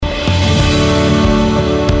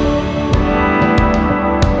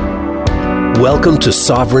Welcome to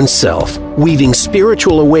Sovereign Self, weaving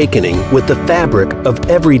spiritual awakening with the fabric of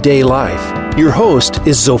everyday life. Your host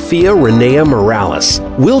is Zofia Renea Morales.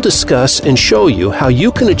 We'll discuss and show you how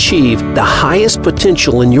you can achieve the highest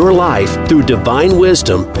potential in your life through divine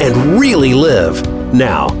wisdom and really live.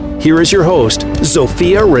 Now, here is your host,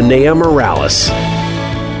 Zofia Renea Morales.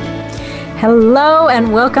 Hello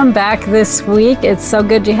and welcome back this week. It's so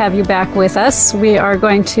good to have you back with us. We are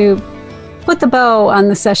going to put the bow on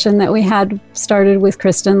the session that we had started with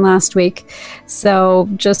Kristen last week. So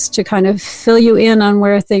just to kind of fill you in on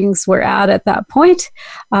where things were at that point,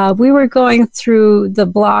 we were going through the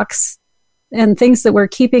blocks and things that were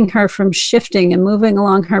keeping her from shifting and moving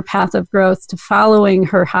along her path of growth to following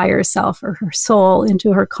her higher self or her soul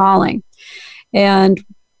into her calling. And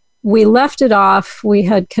we left it off. We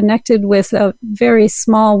had connected with a very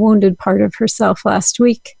small wounded part of herself last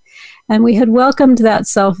week, and we had welcomed that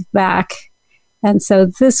self back. And so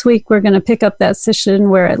this week we're going to pick up that session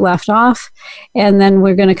where it left off, and then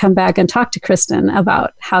we're going to come back and talk to Kristen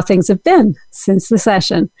about how things have been since the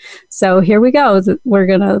session. So here we go. We're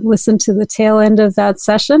going to listen to the tail end of that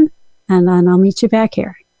session, and then I'll meet you back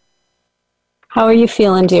here. How are you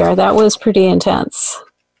feeling, dear? That was pretty intense.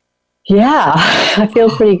 Yeah, I feel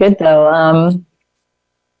pretty good though.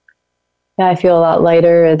 Yeah, I feel a lot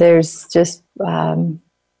lighter. There's just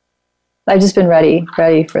I've just been ready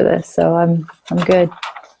for this, so I'm good.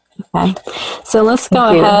 Okay, so let's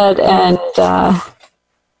go ahead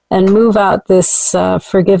and move out this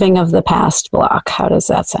forgiving of the past block. How does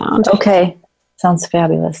that sound? Okay, sounds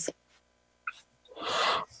fabulous.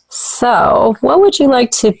 So, what would you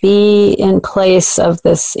like to be in place of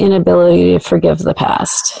this inability to forgive the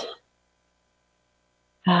past?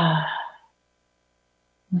 That's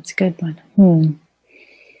a good one.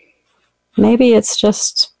 Maybe it's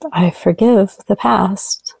just, I forgive the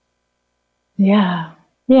past. Yeah,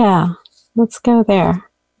 let's go there.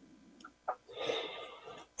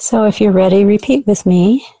 So if you're ready, repeat with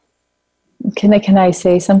me. Can I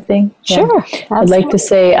say something? Sure. Yeah. I'd like to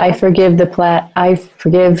say I forgive the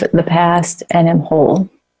past and am whole.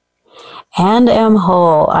 And am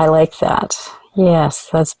whole. I like that. Yes,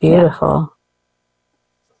 that's beautiful.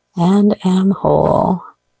 Yeah. And am whole.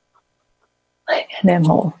 And am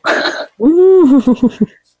whole.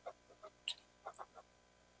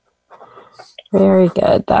 Very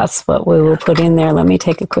good. That's what we will put in there. Let me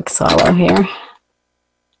take a quick solo here.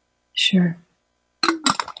 Sure.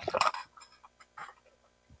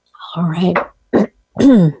 All right.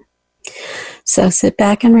 So sit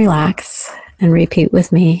back and relax and repeat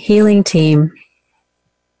with me. Healing team.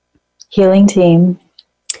 Healing team.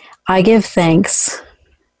 I give thanks.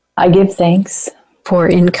 I give thanks. For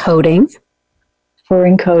encoding. For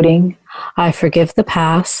encoding. I forgive the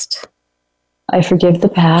past. I forgive the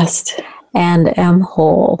past. And am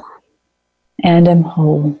whole. And am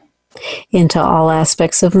whole. Into all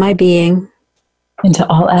aspects of my being. Into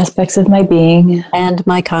all aspects of my being. And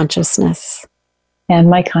my consciousness. And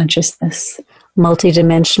my consciousness.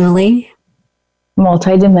 Multidimensionally.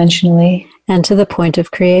 Multidimensionally. And to the point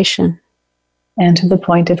of creation. And to the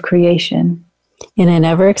point of creation. In an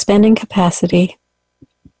ever-expanding capacity.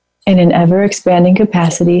 In an ever-expanding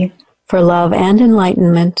capacity. For love and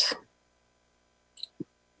enlightenment.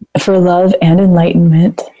 For love and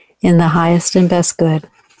enlightenment. In the highest and best good.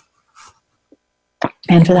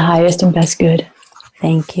 And for the highest and best good.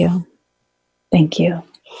 Thank you. Thank you.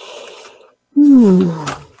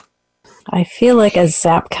 I feel like a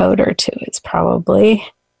zap code or two is probably.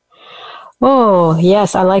 Oh,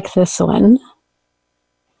 yes, I like this one.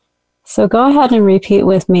 So go ahead and repeat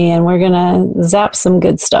with me, and we're going to zap some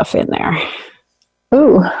good stuff in there.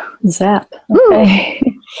 Ooh, zap. Okay.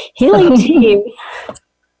 Ooh. Healing team.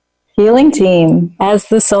 Healing team. As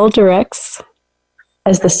the soul directs.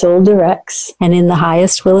 As the soul directs. And in the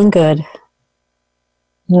highest will and good.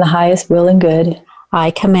 In the highest will and good.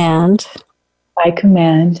 I command. I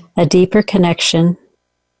command. A deeper connection.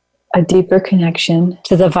 A deeper connection.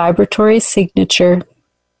 To the vibratory signature.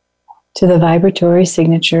 To the vibratory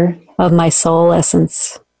signature. Of my soul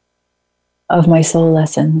essence. Of my soul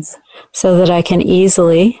essence. So that I can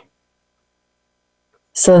easily.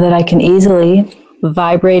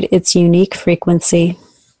 Vibrate its unique frequency.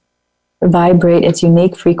 Vibrate its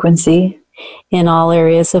unique frequency. In all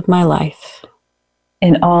areas of my life.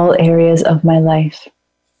 In all areas of my life.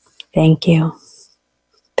 Thank you.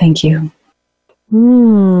 Thank you.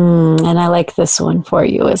 And I like this one for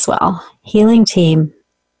you as well. Healing team.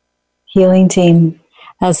 Healing team.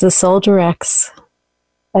 As the soul directs.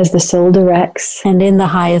 As the soul directs. And in the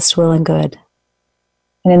highest will and good.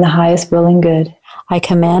 And in the highest will and good. I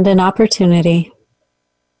command an opportunity.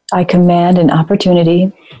 I command an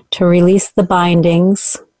opportunity to release the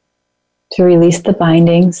bindings to release the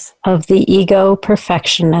bindings of the ego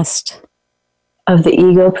perfectionist of the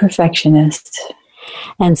ego perfectionist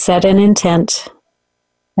and set an intent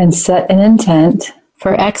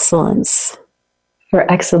for excellence,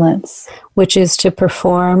 which is to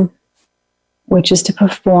perform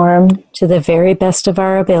to the very best of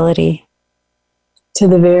our ability.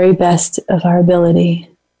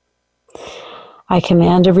 I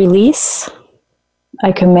command a release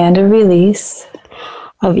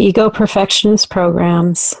of ego perfectionist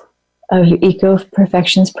programs, and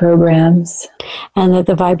that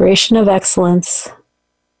the vibration of excellence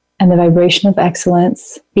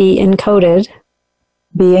be encoded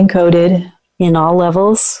in all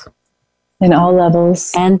levels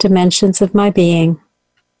and dimensions of my being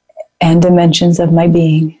in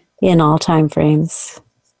all time frames.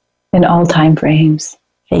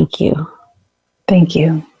 Thank you.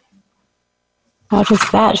 How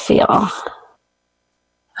does that feel?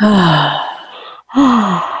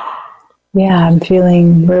 Yeah, I'm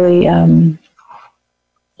feeling really, I'm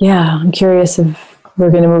curious if we're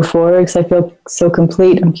going to move forward because I feel so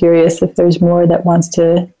complete. I'm curious if there's more that wants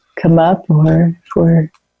to come up or if we're...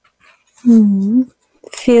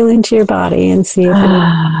 Feel into your body and see if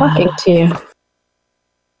I'm talking to you.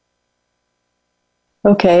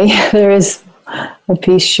 Okay, there is a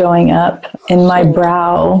piece showing up in my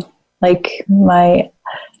brow, like the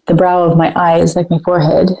brow of my eyes, like my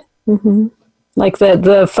forehead. Mm-hmm. Like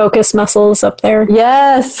the focus muscles up there?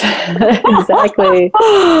 Yes, exactly.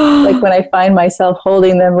 Like when I find myself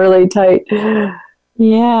holding them really tight.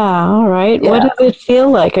 Yeah, all right. Yeah. What does it feel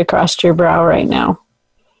like across your brow right now?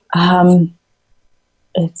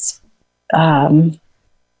 It's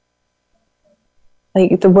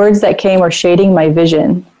like the words that came were shading my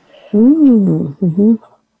vision. Mm-hmm.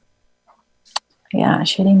 Yeah,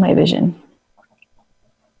 shading my vision.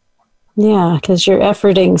 Yeah, because you're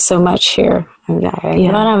efforting so much here. I want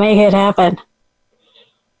to make it happen.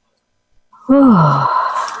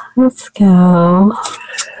 Let's go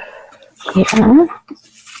here.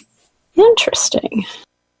 Interesting.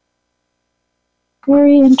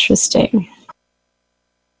 Very interesting.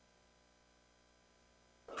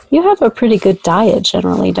 You have a pretty good diet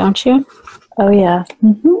generally, don't you? Oh, yeah.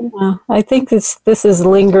 Mm-hmm. Yeah. I think this is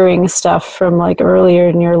lingering stuff from like earlier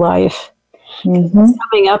in your life. Mm-hmm. What's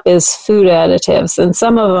coming up is food additives, and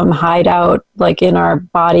some of them hide out like in our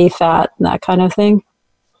body fat and that kind of thing.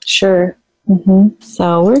 Sure. Mm-hmm.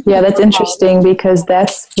 So that's interesting because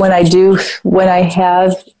that's when I do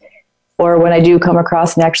come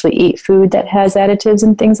across and actually eat food that has additives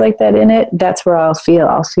and things like that in it. That's where I'll feel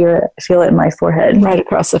it in my forehead, right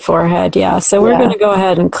across the forehead. Yeah. So we're going to go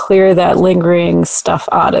ahead and clear that lingering stuff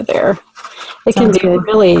out of there. It can be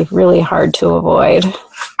really, really hard to avoid.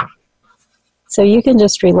 So you can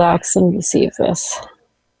just relax and receive this.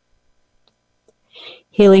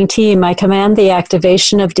 Healing team, I command the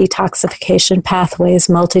activation of detoxification pathways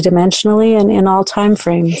multidimensionally and in all time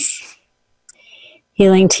frames.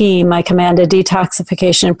 Healing team, I command a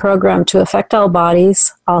detoxification program to affect all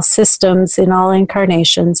bodies, all systems, in all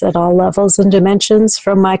incarnations, at all levels and dimensions,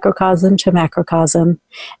 from microcosm to macrocosm,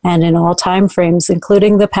 and in all time frames,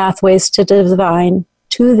 including the pathways to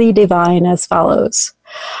the divine as follows.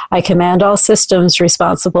 I command all systems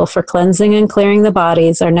responsible for cleansing and clearing the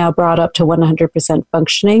bodies are now brought up to 100%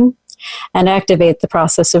 functioning, and activate the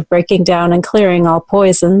process of breaking down and clearing all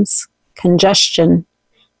poisons, congestion,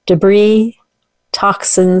 debris,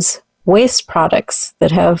 toxins, waste products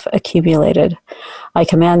that have accumulated. I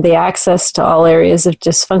command the access to all areas of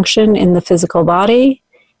dysfunction in the physical body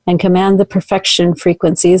and command the perfection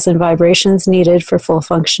frequencies and vibrations needed for full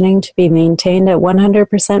functioning to be maintained at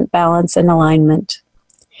 100% balance and alignment.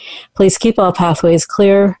 Please keep all pathways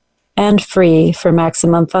clear and free for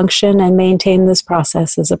maximum function and maintain this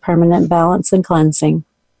process as a permanent balance and cleansing.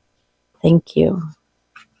 Thank you.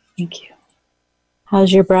 Thank you.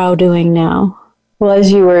 How's your brow doing now? Well,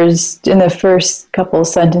 as you were in the first couple of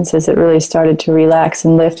sentences, it really started to relax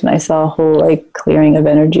and lift, and I saw a whole clearing of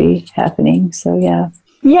energy happening. So, yeah.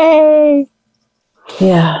 Yay!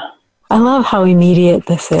 Yeah. I love how immediate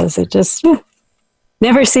this is. It just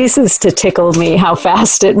never ceases to tickle me how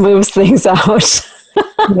fast it moves things out.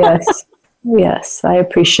 Yes, I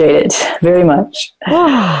appreciate it very much.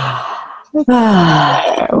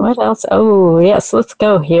 What else? Oh, yes, let's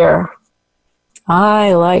go here.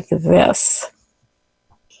 I like this.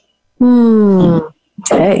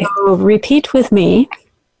 Okay. So repeat with me.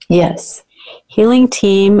 Yes. Healing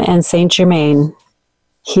team and Saint Germain.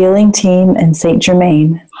 Healing team and Saint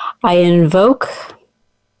Germain. I invoke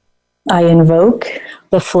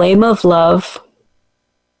the flame of love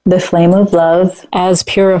the flame of love as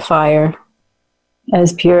purifier,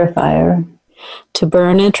 as purifier, to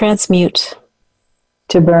burn and transmute,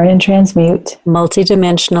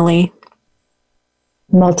 multidimensionally,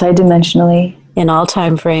 in all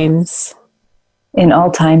time frames,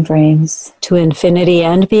 to infinity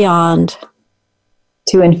and beyond,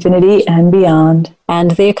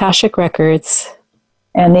 and the Akashic records,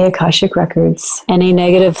 any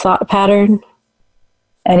negative thought pattern,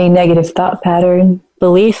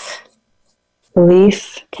 belief,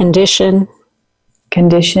 condition,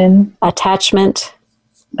 attachment,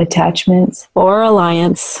 or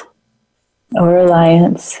alliance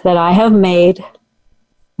that I have made,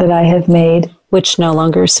 which no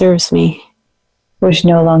longer serves me.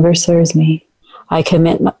 I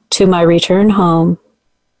commit to my return home,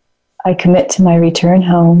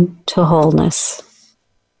 to wholeness.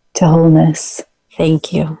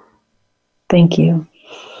 Thank you.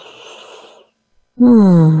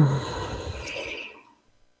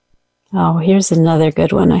 Oh, here's another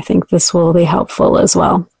good one. I think this will be helpful as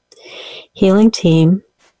well. Healing team,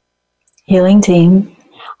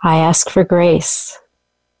 I ask for grace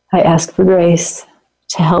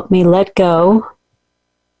to help me let go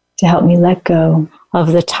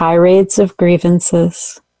of the tirades of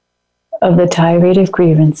grievances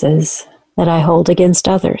that I hold against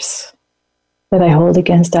others,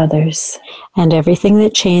 and everything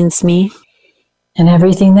that chains me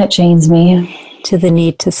to the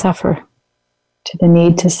need to suffer.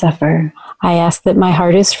 I ask that my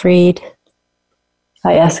heart is freed,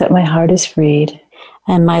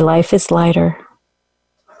 and my life is lighter.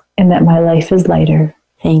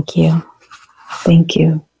 Thank you.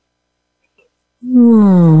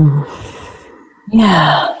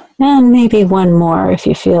 Yeah. And maybe one more if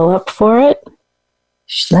you feel up for it.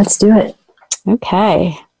 Let's do it.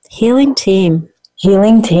 Okay. Healing team,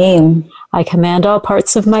 I command all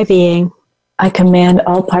parts of my being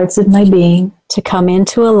to come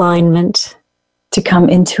into alignment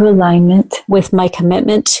with my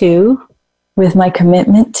commitment to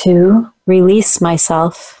release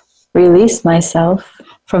myself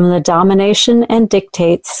from the domination and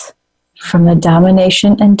dictates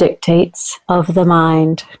of the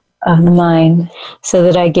mind, so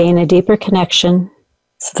that I gain a deeper connection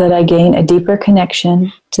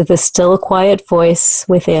to the still quiet voice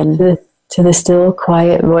within,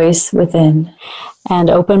 and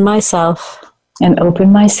open myself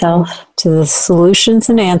to the solutions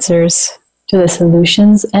and answers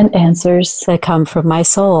that come from my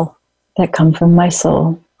soul.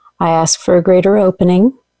 I ask for a greater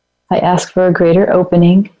opening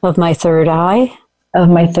of my third eye,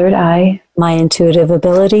 my intuitive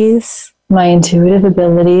abilities,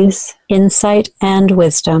 insight and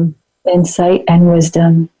wisdom.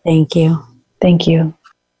 Thank you.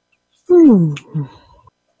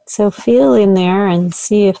 So feel in there and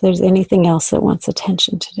see if there's anything else that wants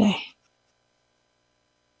attention today.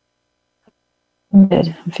 I'm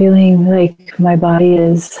good. I'm feeling like my body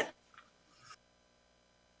is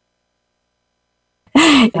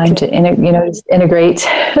time to integrate.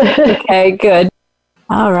 Okay, good.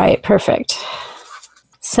 All right, perfect.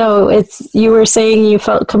 So you were saying you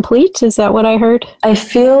felt complete? Is that what I heard? I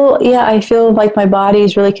feel like my body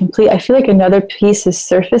is really complete. I feel like another piece is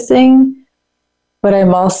surfacing, but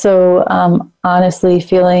I'm also honestly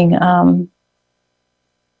feeling,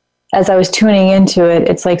 as I was tuning into it,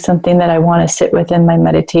 it's like something that I want to sit with in my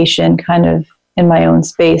meditation, kind of in my own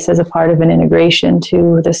space as a part of an integration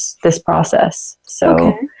to this process. So,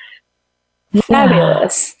 okay.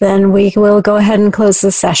 Fabulous. Then we will go ahead and close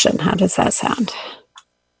the session. How does that sound?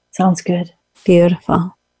 Sounds good.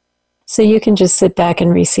 Beautiful. So you can just sit back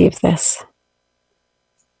and receive this.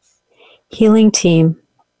 Healing team,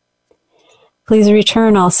 please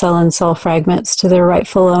return all cell and soul fragments to their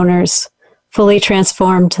rightful owners, fully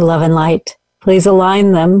transformed to love and light. Please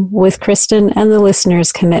align them with Kristen and the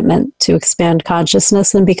listener's commitment to expand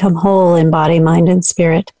consciousness and become whole in body, mind, and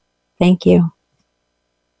spirit. Thank you.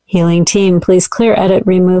 Healing team, please clear, edit,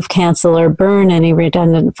 remove, cancel, or burn any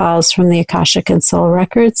redundant files from the Akashic and Soul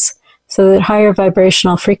records so that higher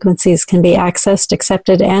vibrational frequencies can be accessed,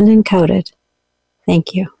 accepted, and encoded.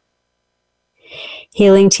 Thank you.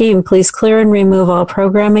 Healing team, please clear and remove all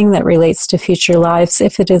programming that relates to future lives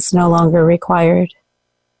if it is no longer required.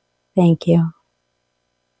 Thank you.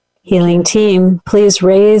 Healing team, please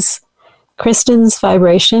raise Kristen's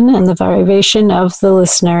vibration and the vibration of the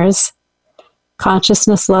listeners'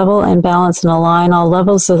 consciousness level, and balance and align all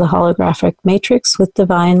levels of the holographic matrix with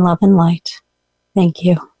divine love and light. Thank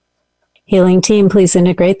you. Healing team, please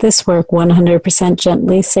integrate this work 100%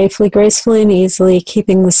 gently, safely, gracefully, and easily,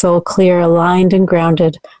 keeping the soul clear, aligned, and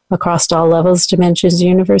grounded across all levels, dimensions,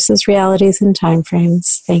 universes, realities, and time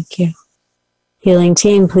frames. Thank you. Healing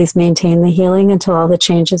team, please maintain the healing until all the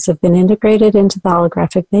changes have been integrated into the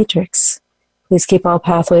holographic matrix. Please keep all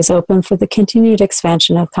pathways open for the continued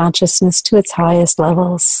expansion of consciousness to its highest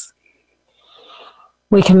levels.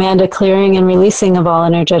 We command a clearing and releasing of all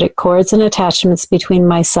energetic cords and attachments between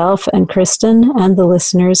myself and Kristen and the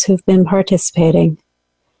listeners who've been participating.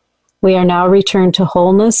 We are now returned to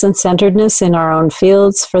wholeness and centeredness in our own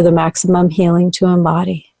fields for the maximum healing to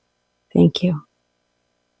embody. Thank you.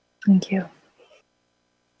 Thank you.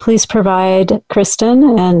 Please provide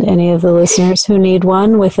Kristen and any of the listeners who need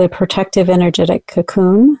one with a protective energetic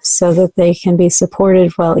cocoon so that they can be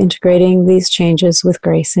supported while integrating these changes with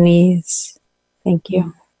grace and ease. Thank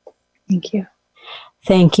you. Thank you.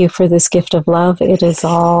 Thank you for this gift of love. It is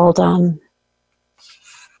all done.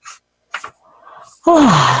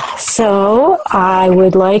 So I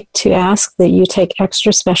would like to ask that you take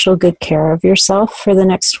extra special good care of yourself for the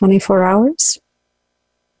next 24 hours.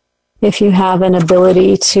 If you have an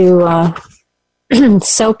ability to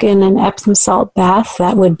soak in an Epsom salt bath,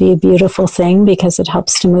 that would be a beautiful thing because it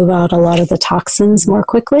helps to move out a lot of the toxins more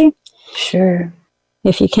quickly. Sure.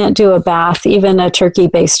 If you can't do a bath, even a turkey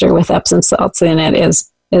baster with Epsom salts in it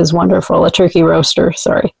is wonderful. A turkey roaster,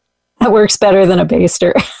 sorry. That works better than a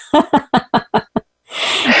baster.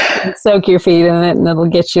 Soak your feet in it and it'll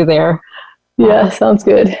get you there. Yeah, sounds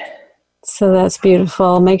good. So that's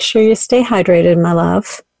beautiful. Make sure you stay hydrated, my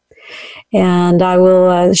love. And I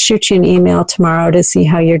will shoot you an email tomorrow to see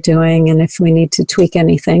how you're doing and if we need to tweak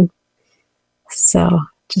anything. So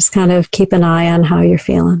just kind of keep an eye on how you're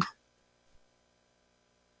feeling.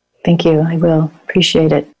 Thank you. I will.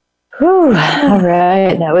 Appreciate it. Whew. All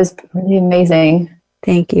right. That was really amazing.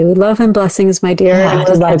 Thank you. Love and blessings, my dear. Yeah,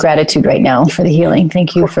 a lot of gratitude right now for the healing.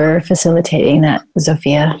 Thank you for facilitating that,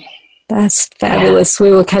 Zofia. That's fabulous.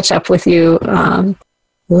 We will catch up with you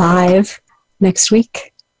live next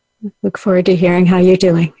week. Look forward to hearing how you're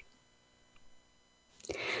doing.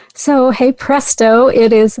 So, hey presto,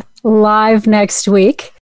 it is live next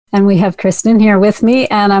week. And we have Kristen here with me,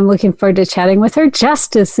 and I'm looking forward to chatting with her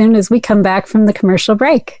just as soon as we come back from the commercial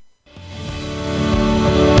break.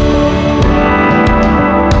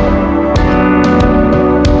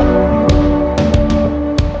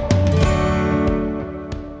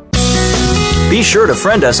 Be sure to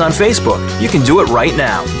friend us on Facebook. You can do it right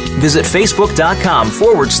now. Visit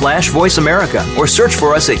facebook.com/Voice America or search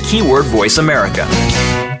for us at keyword Voice America.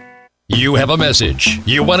 You have a message.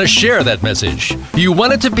 You want to share that message. You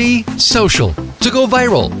want it to be social, to go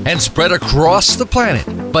viral, and spread across the planet.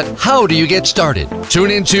 But how do you get started?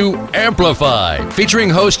 Tune into Amplify, featuring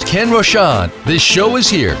host Ken Rochon. This show is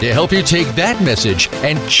here to help you take that message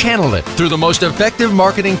and channel it through the most effective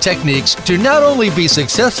marketing techniques to not only be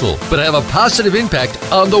successful, but have a positive impact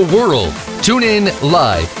on the world. Tune in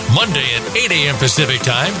live Monday at 8 a.m. Pacific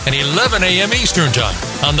Time and 11 a.m. Eastern Time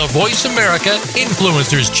on the Voice America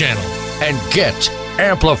Influencers Channel. and get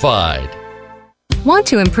amplified. Want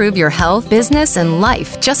to improve your health, business, and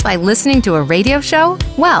life just by listening to a radio show?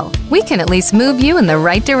 Well, we can at least move you in the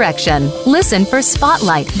right direction. Listen for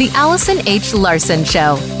Spotlight, the Allison H. Larson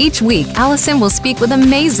Show. Each week, Allison will speak with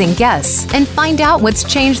amazing guests and find out what's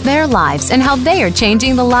changed their lives and how they are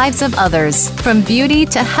changing the lives of others. From beauty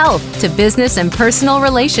to health to business and personal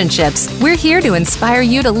relationships, we're here to inspire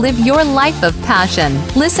you to live your life of passion.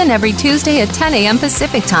 Listen every Tuesday at 10 a.m.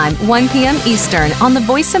 Pacific Time, 1 p.m. Eastern on the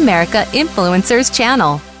Voice America Influencers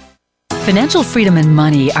Channel. Financial freedom and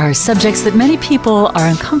money are subjects that many people are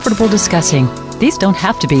uncomfortable discussing. These don't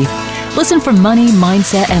have to be. Listen for Money,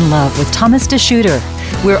 Mindset, and Love with Thomas DeShooter.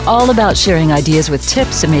 We're all about sharing ideas with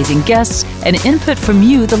tips, amazing guests, and input from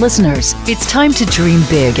you, the listeners. It's time to dream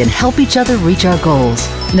big and help each other reach our goals.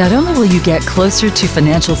 Not only will you get closer to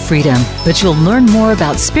financial freedom, but you'll learn more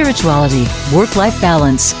about spirituality, work-life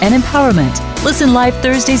balance, and empowerment. Listen live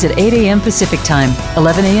Thursdays at 8 a.m. Pacific Time,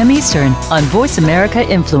 11 a.m. Eastern on Voice America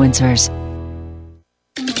Influencers.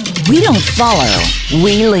 We don't follow,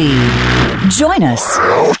 we lead. Join us,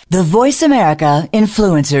 the Voice America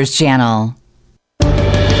Influencers Channel.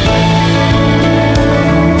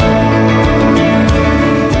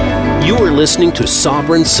 You are listening to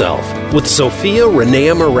Sovereign Self with Zofia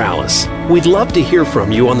Renea Morales. We'd love to hear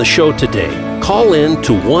from you on the show today. Call in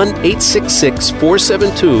to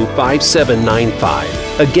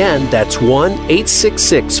 1-866-472-5795. Again, that's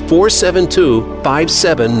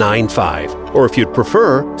 1-866-472-5795. Or if you'd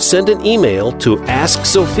prefer, send an email to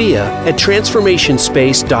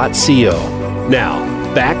askzofia@transformationspace.co. Now,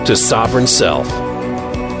 back to Sovereign Self.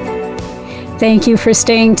 Thank you for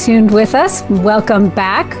staying tuned with us. Welcome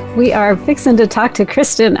back. We are fixing to talk to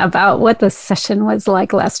Kristen about what the session was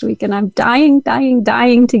like last week, and I'm dying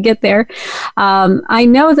to get there. I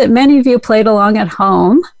know that many of you played along at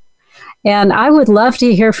home, and I would love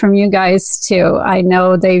to hear from you guys too. I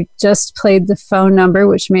know they just played the phone number,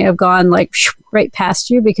 which may have gone like right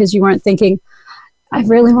past you because you weren't thinking, I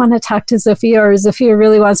really want to talk to Zofia, or Zofia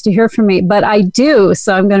really wants to hear from me, but I do.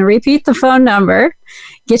 So I'm going to repeat the phone number.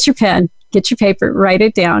 Get your pen, get your paper, write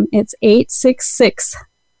it down. It's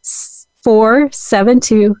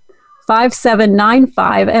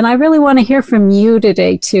 866-472-5795. And I really want to hear from you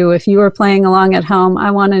today too. If you were playing along at home,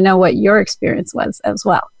 I want to know what your experience was as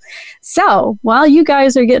well. So while you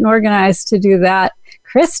guys are getting organized to do that,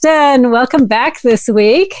 Kristen, welcome back this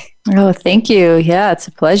week. Oh, thank you. Yeah, it's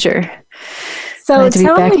a pleasure. So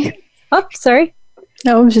tell me. Oh, sorry.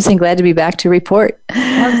 No, I was just saying glad to be back to report.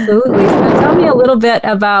 Absolutely. So tell me a little bit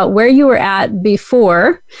about where you were at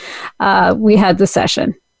before we had the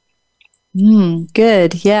session.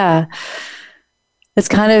 Good. Yeah. It's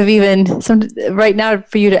kind of even right now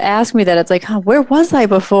for you to ask me that. It's like, where was I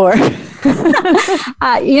before?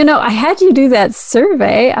 I had you do that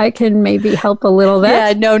survey. I can maybe help a little bit.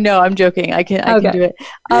 Yeah, no, I'm joking. I can do it.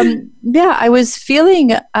 I was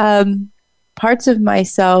feeling parts of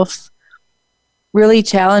myself really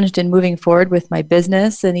challenged in moving forward with my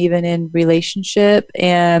business and even in relationship.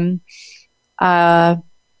 And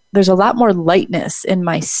there's a lot more lightness in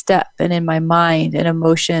my step and in my mind and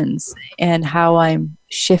emotions and how I'm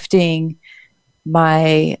shifting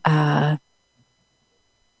my,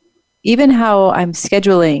 even how I'm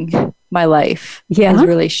scheduling my life is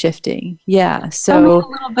really shifting. Yeah. So tell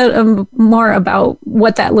me a little bit more about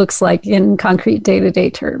what that looks like in concrete day-to-day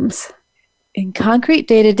terms. In concrete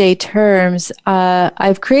day-to-day terms,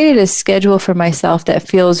 I've created a schedule for myself that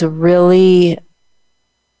feels really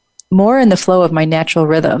more in the flow of my natural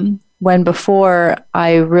rhythm. When before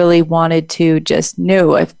I really wanted to just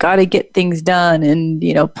know I've got to get things done and,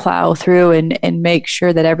 plow through and make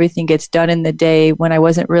sure that everything gets done in the day, when I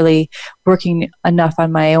wasn't really working enough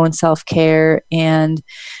on my own self-care and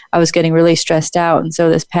I was getting really stressed out. And so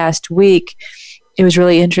this past week, it was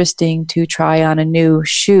really interesting to try on a new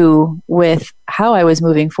shoe with how I was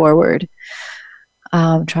moving forward.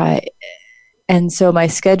 And so my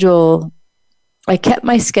schedule, I kept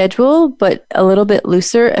my schedule, but a little bit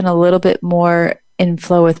looser and a little bit more in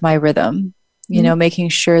flow with my rhythm, making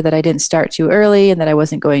sure that I didn't start too early and that I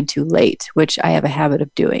wasn't going too late, which I have a habit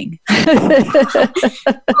of doing.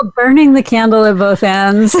 Burning the candle at both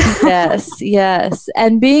ends. Yes.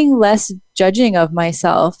 And being less judging of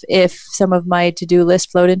myself if some of my to-do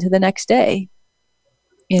list flowed into the next day,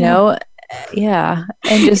 Yeah.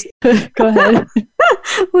 And just go ahead.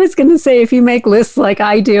 I was going to say, if you make lists like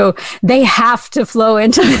I do, they have to flow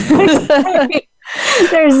into the next day.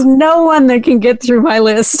 There's no one that can get through my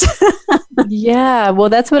list. Yeah, well,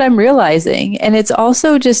 that's what I'm realizing. And it's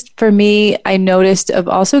also just for me, I noticed of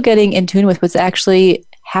also getting in tune with what's actually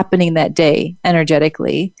happening that day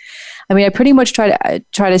energetically. I mean, I pretty much try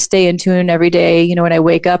to stay in tune every day. When I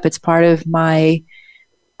wake up, it's part of my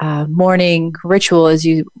morning ritual, as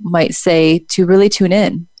you might say, to really tune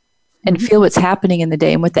in and feel what's happening in the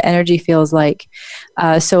day and what the energy feels like.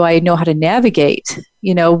 So I know how to navigate,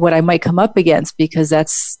 what I might come up against, because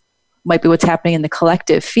that's might be what's happening in the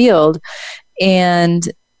collective field.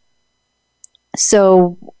 And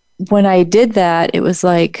so when I did that, it was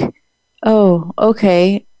like, oh,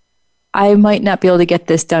 okay, I might not be able to get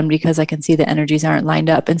this done because I can see the energies aren't lined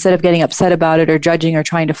up. Instead of getting upset about it or judging or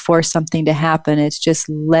trying to force something to happen, it's just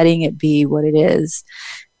letting it be what it is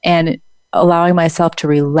and allowing myself to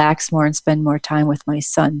relax more and spend more time with my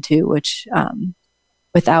son too, which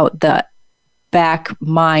without the back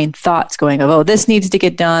mind thoughts going of, oh, this needs to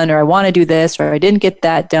get done, or I want to do this, or I didn't get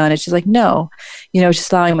that done. It's just like, no,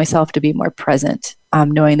 just allowing myself to be more present,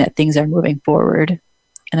 knowing that things are moving forward.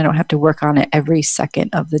 And I don't have to work on it every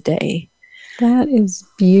second of the day. That is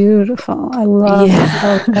beautiful. I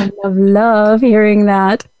love hearing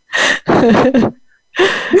that.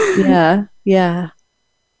 Yeah.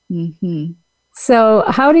 Mm-hmm. So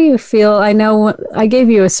how do you feel? I know I gave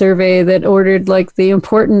you a survey that ordered like the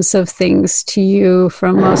importance of things to you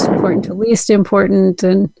from most important to least important,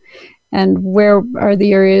 and where are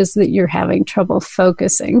the areas that you're having trouble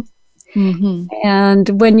focusing. Mm-hmm.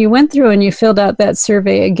 And when you went through and you filled out that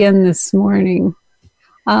survey again this morning,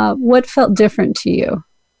 what felt different to you?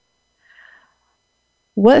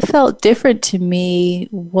 What felt different to me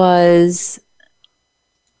was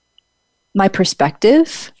my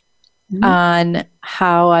perspective on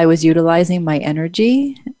how I was utilizing my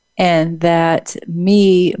energy and that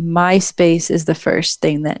my space is the first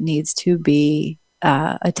thing that needs to be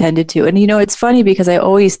attended to. And, it's funny because I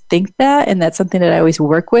always think that, and that's something that I always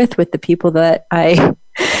work with the people that I,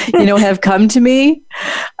 have come to me.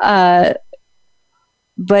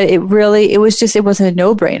 But it wasn't a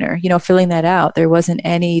no-brainer, filling that out. There wasn't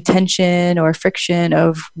any tension or friction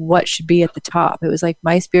of what should be at the top. It was like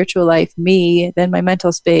my spiritual life, me, then my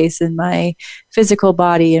mental space and my physical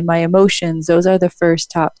body and my emotions. Those are the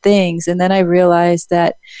first top things. And then I realized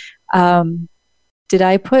that, did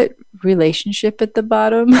I put relationship at the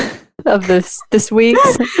bottom of this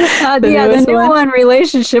week's? The new one,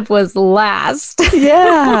 relationship, was last.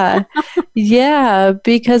 Yeah,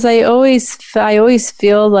 because I always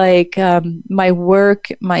feel like my work,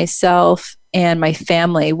 myself, and my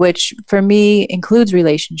family, which for me includes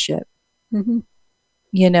relationship.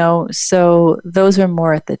 So those are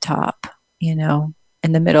more at the top, in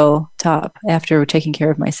the middle top after taking care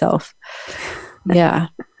of myself. Yeah.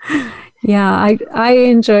 Yeah, I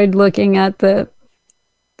enjoyed looking at the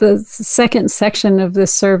second section of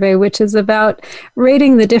this survey, which is about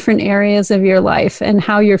rating the different areas of your life and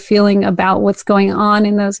how you're feeling about what's going on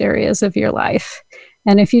in those areas of your life.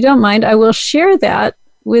 And if you don't mind, I will share that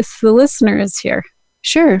with the listeners here.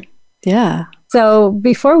 Sure. Yeah. So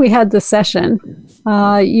before we had the session,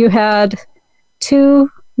 you had 2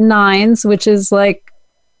 9s, which is like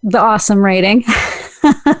the awesome rating.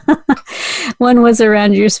 One was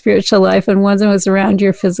around your spiritual life and one was around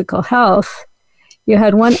your physical health. You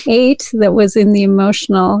had 1 8 that was in the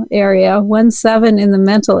emotional area, 1 7 in the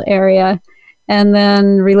mental area, and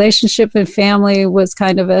then relationship and family was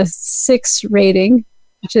kind of a 6 rating,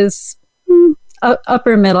 which is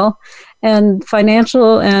upper middle, and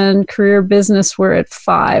financial and career business were at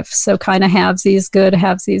 5. So kind of halvesies good,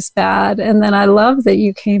 halvesies bad. And then I love that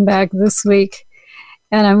you came back this week.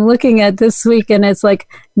 And I'm looking at this week, and it's like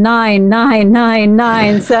 9, 9, 9,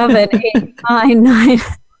 9, 7, 8, 9, 9.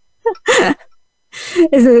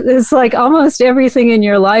 It's like almost everything in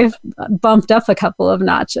your life bumped up a couple of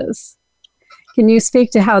notches. Can you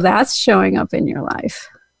speak to how that's showing up in your life?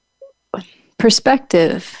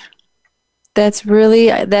 Perspective. That's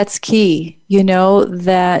key.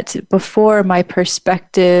 That before my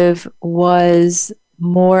perspective was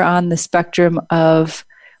more on the spectrum of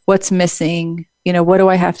what's missing. What do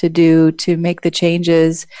I have to do to make the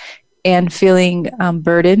changes, and feeling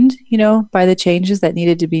burdened, by the changes that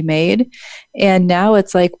needed to be made. And now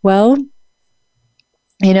it's like, well,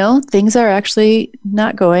 things are actually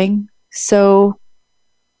not going so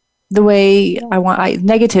the way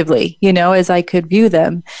negatively, as I could view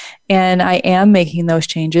them. And I am making those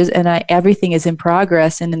changes, and everything is in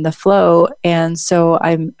progress and in the flow. And so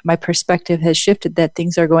my perspective has shifted that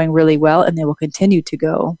things are going really well, and they will continue to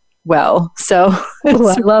go well. So I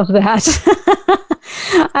love that.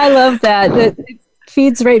 I love that. It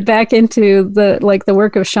feeds right back into the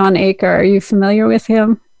work of Shawn Achor. Are you familiar with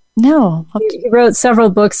him? No. He wrote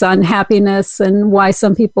several books on happiness and why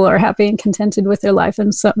some people are happy and contented with their life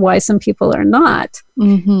and why some people are not.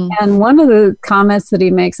 Mm-hmm. And one of the comments that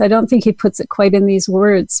he makes, I don't think he puts it quite in these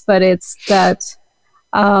words, but it's that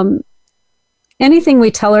anything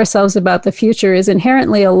we tell ourselves about the future is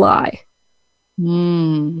inherently a lie.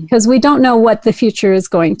 Because we don't know what the future is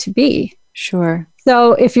going to be. Sure.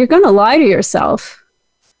 So if you're going to lie to yourself,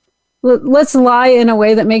 let's lie in a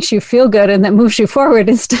way that makes you feel good and that moves you forward,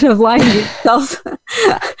 instead of lying to yourself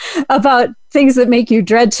about things that make you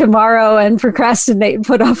dread tomorrow and procrastinate and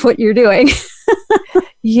put off what you're doing.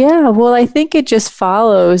 Yeah, well, I think it just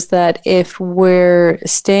follows that if we're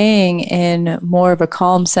staying in more of a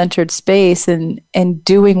calm, centered space and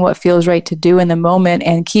doing what feels right to do in the moment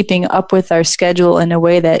and keeping up with our schedule in a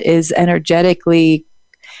way that is energetically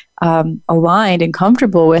aligned and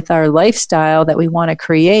comfortable with our lifestyle that we want to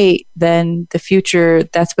create, then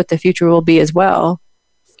that's what the future will be as well.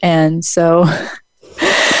 And so,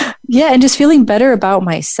 yeah, and just feeling better about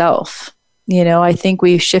myself. I think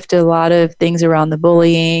we've shifted a lot of things around the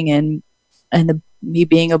bullying and me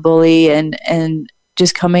being a bully and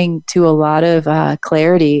just coming to a lot of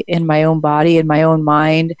clarity in my own body and my own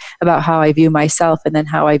mind about how I view myself and then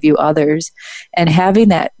how I view others. And having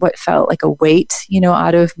that, what felt like a weight,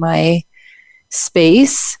 out of my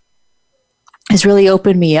space has really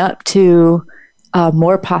opened me up to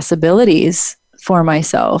more possibilities for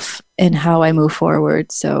myself and how I move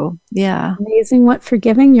forward. So, yeah. Amazing what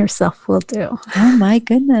forgiving yourself will do. Oh my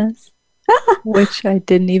goodness. Which I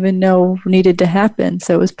didn't even know needed to happen.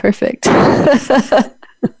 So it was perfect.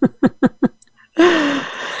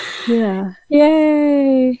 Yeah.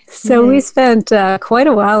 Yay. So we spent quite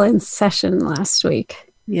a while in session last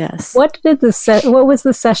week. Yes. What was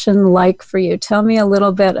the session like for you? Tell me a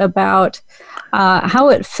little bit about how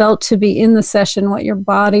it felt to be in the session, what your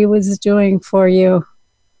body was doing for you.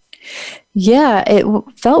 Yeah, it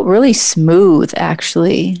felt really smooth,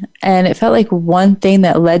 actually. And it felt like one thing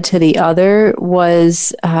that led to the other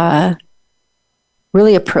was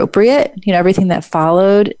really appropriate, everything that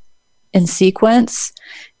followed in sequence,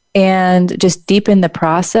 and just deepened the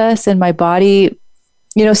process. And my body,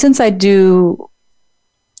 since I do,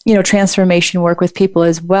 transformation work with people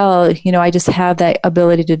as well, I just have that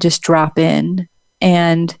ability to just drop in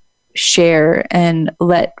and share and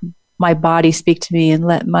let my body speak to me and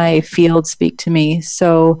let my field speak to me.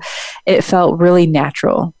 So it felt really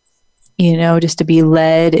natural, just to be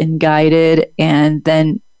led and guided, and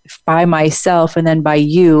then by myself and then by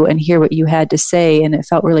you, and hear what you had to say. And it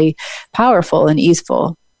felt really powerful and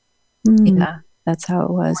easeful. Yeah, that's how it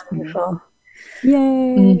was. Wonderful. Yay.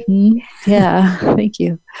 Mm-hmm. Yeah, thank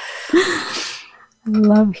you. I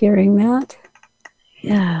love hearing that.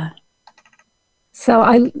 Yeah. So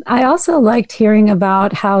I also liked hearing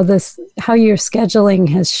about how your scheduling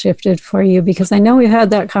has shifted for you, because I know we've had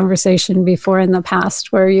that conversation before in the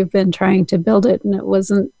past where you've been trying to build it and it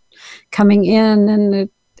wasn't coming in, and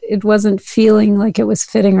it wasn't feeling like it was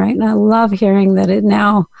fitting right. And I love hearing that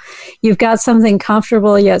now you've got something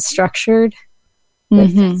comfortable yet structured that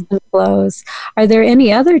fits and flows. Are there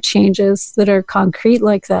any other changes that are concrete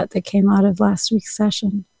like that came out of last week's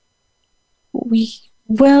session?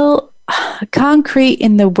 Concrete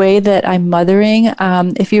in the way that I'm mothering.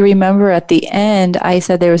 If you remember at the end, I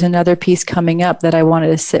said there was another piece coming up that I wanted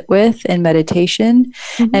to sit with in meditation.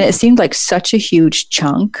 And it seemed like such a huge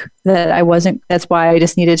chunk that that's why I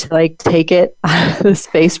just needed to take it out of the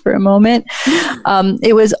space for a moment.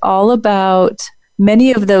 It was all about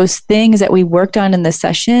many of those things that we worked on in the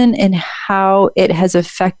session and how it has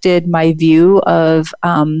affected my view of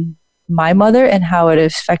my mother and how it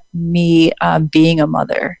affected me being a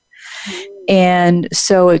mother. And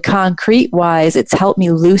so concrete wise, it's helped me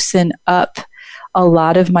loosen up a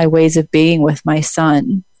lot of my ways of being with my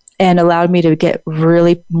son and allowed me to get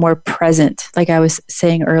really more present. Like I was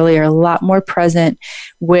saying earlier, a lot more present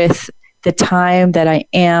with the time that I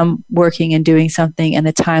am working and doing something and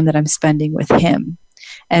the time that I'm spending with him,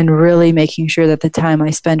 and really making sure that the time I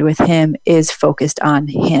spend with him is focused on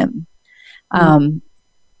him.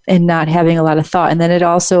 And not having a lot of thought. And then it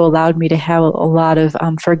also allowed me to have a lot of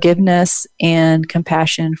forgiveness and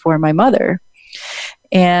compassion for my mother.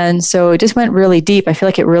 And so it just went really deep. I feel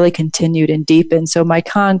like it really continued and deepened. So my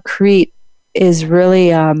concrete is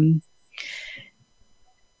really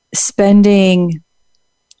spending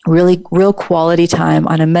real quality time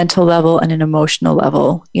on a mental level and an emotional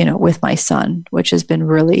level, with my son, which has been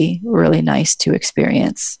really, really nice to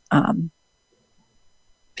experience.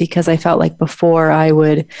 Because I felt like before I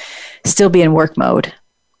would still be in work mode,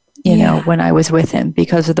 when I was with him,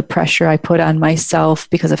 because of the pressure I put on myself,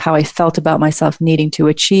 because of how I felt about myself needing to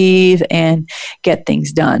achieve and get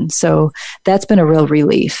things done. So that's been a real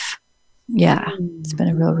relief. Yeah, it's been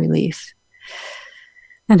a real relief.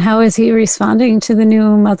 And how is he responding to the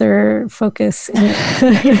new mother focus?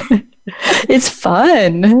 It's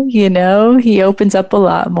fun, he opens up a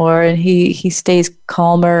lot more and he stays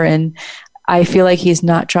calmer, and I feel like he's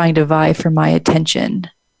not trying to vie for my attention,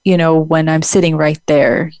 when I'm sitting right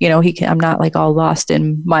there. I'm not all lost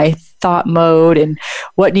in my thought mode and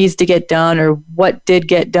what needs to get done or what did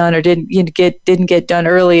get done or didn't get done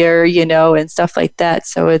earlier, and stuff like that.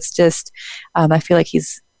 So it's just, I feel like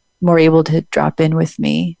he's more able to drop in with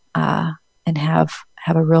me and have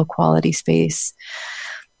a real quality space.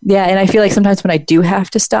 Yeah, and I feel like sometimes when I do have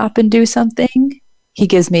to stop and do something, he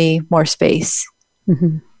gives me more space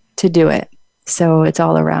to do it. So it's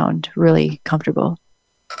all around really comfortable.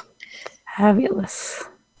 Fabulous.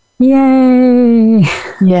 Yay.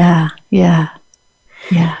 Yeah.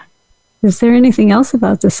 Is there anything else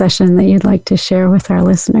about the session that you'd like to share with our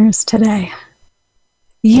listeners today?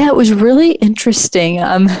 Yeah, it was really interesting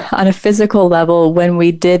on a physical level when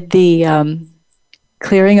we did the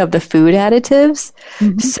clearing of the food additives.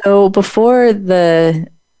 So before the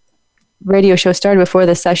radio show started, before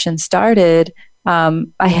the session started,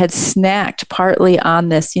 I had snacked partly on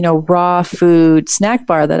this, raw food snack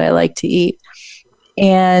bar that I like to eat.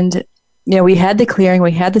 And, we had the clearing,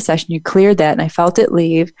 we had the session, you cleared that, and I felt it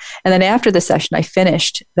leave. And then after the session, I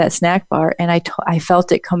finished that snack bar and I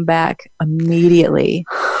felt it come back immediately.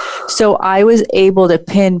 So I was able to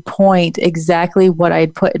pinpoint exactly what I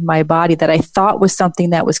had put in my body that I thought was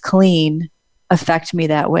something that was clean affect me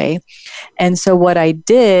that way. And so what I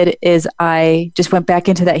did is I just went back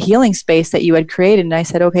into that healing space that you had created, and I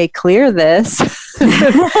said, okay, clear this.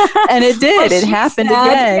 And it did. It happened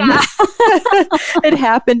again. Yeah. It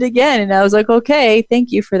happened again. And I was like, okay,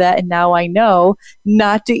 thank you for that. And now I know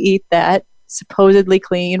not to eat that supposedly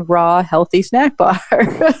clean, raw, healthy snack bar.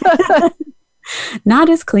 Not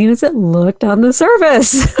as clean as it looked on the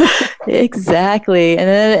surface. Exactly.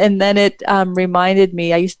 And then it reminded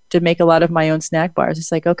me, I used to make a lot of my own snack bars.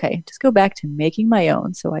 It's like, okay, just go back to making my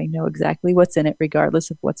own so I know exactly what's in it,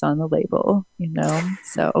 regardless of what's on the label,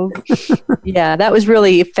 So yeah, that was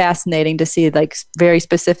really fascinating to see, like very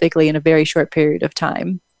specifically in a very short period of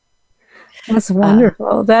time. That's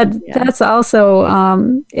wonderful. That's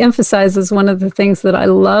also emphasizes one of the things that I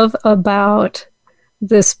love about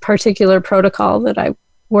this particular protocol that I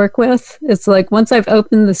work with. It's like once I've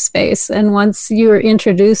opened the space and once you're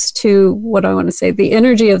introduced to what I want to say, the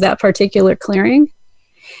energy of that particular clearing,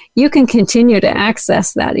 you can continue to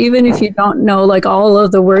access that. Even if you don't know like all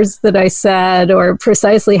of the words that I said or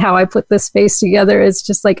precisely how I put this space together, it's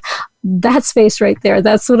just like that space right there.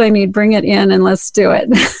 That's what I need. Bring it in and let's do it.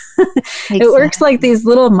 Exactly. It works like these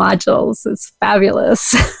little modules. It's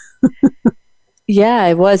fabulous. Yeah,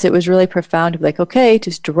 it was. It was really profound. Like, okay,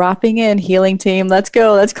 just dropping in, healing team. Let's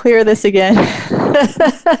go. Let's clear this again.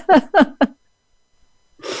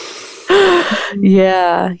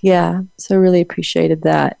 Yeah. So really appreciated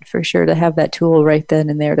that for sure, to have that tool right then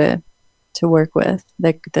and there to work with,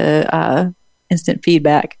 the instant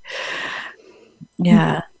feedback.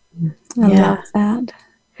 Yeah. I love that.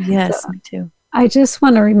 Yes, me too. I just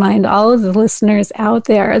want to remind all of the listeners out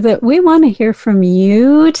there that we want to hear from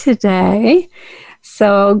you today.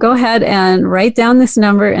 So go ahead and write down this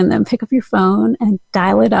number and then pick up your phone and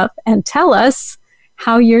dial it up and tell us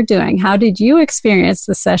how you're doing. How did you experience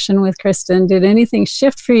the session with Kristen? Did anything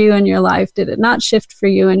shift for you in your life? Did it not shift for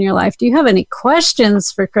you in your life? Do you have any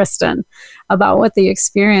questions for Kristen about what the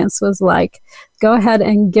experience was like? Go ahead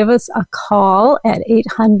and give us a call at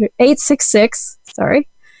 866,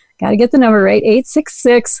 got to get the number right,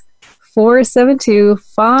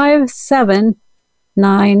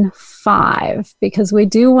 866-472-5795, because we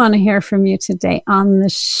do want to hear from you today on the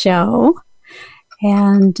show.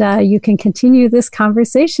 And you can continue this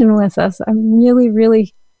conversation with us. I really,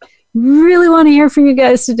 really, really want to hear from you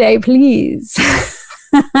guys today, please.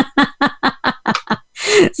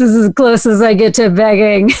 This is as close as I get to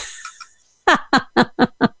begging.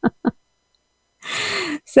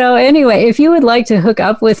 So anyway, if you would like to hook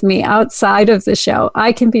up with me outside of the show,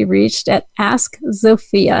 I can be reached at Ask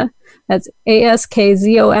Zofia. That's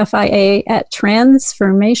ASKZOFIA at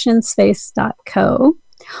transformationspace.co.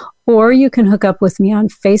 Or you can hook up with me on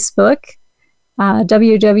Facebook,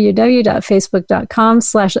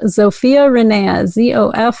 www.facebook.com/Zofia Renea,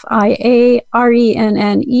 ZOFIA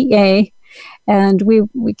RENNEA, and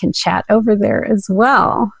we can chat over there as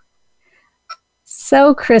well.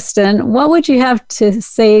 So, Kristen, what would you have to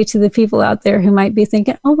say to the people out there who might be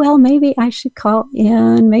thinking, oh, well, maybe I should call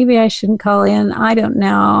in, maybe I shouldn't call in, I don't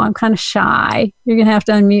know, I'm kind of shy. You're going to have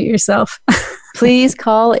to unmute yourself. Please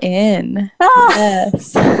call in.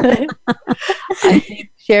 Yes. I think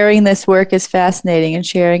sharing this work is fascinating, and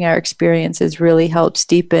sharing our experiences really helps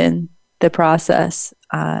deepen the process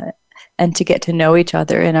and to get to know each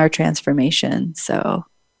other in our transformation. So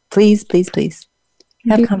please, please, please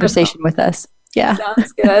have a conversation with us. Yeah.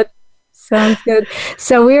 Sounds good. Sounds good.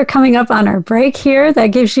 So we are coming up on our break here. That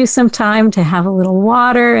gives you some time to have a little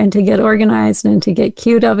water and to get organized and to get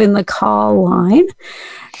queued up in the call line.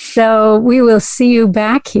 So we will see you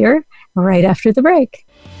back here right after the break.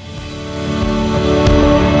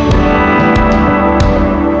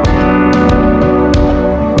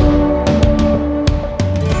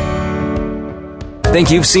 Think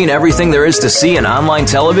you've seen everything there is to see in online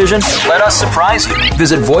television? Let us surprise you.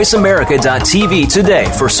 Visit voiceamerica.tv today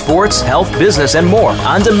for sports, health, business, and more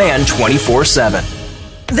on demand 24/7.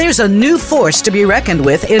 There's a new force to be reckoned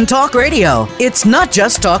with in talk radio. It's Not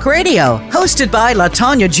Just Talk Radio, hosted by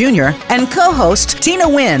LaTanya Jr. and co-hosts Tina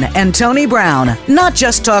Wynn and Tony Brown. Not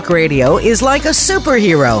Just Talk Radio is like a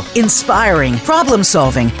superhero, inspiring,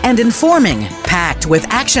 problem-solving, and informing, packed with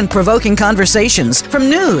action-provoking conversations from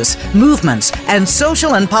news, movements, and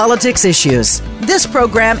social and politics issues. This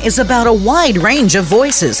program is about a wide range of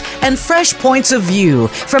voices and fresh points of view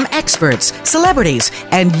from experts, celebrities,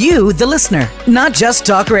 and you, the listener. Not Just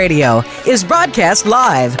Talk Radio is broadcast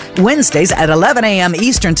live Wednesdays at 11 a.m.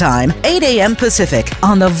 Eastern Time, 8 a.m. Pacific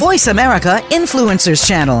on the Voice America Influencers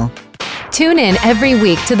Channel. Tune in every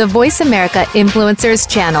week to the Voice America Influencers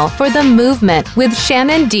channel for The Movement with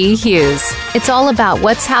Shannon D. Hughes. It's all about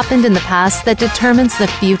what's happened in the past that determines the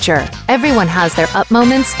future. Everyone has their up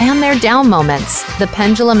moments and their down moments. The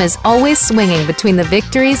pendulum is always swinging between the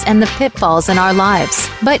victories and the pitfalls in our lives.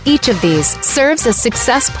 But each of these serves as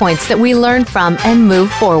success points that we learn from and move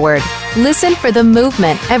forward. Listen for The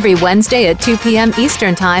Movement every Wednesday at 2 p.m.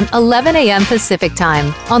 Eastern Time, 11 a.m. Pacific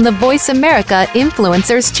Time on the Voice America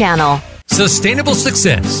Influencers channel. Sustainable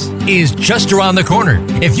success is just around the corner.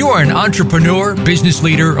 If you are an entrepreneur, business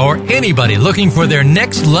leader, or anybody looking for their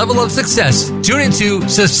next level of success, tune into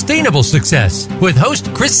Sustainable Success with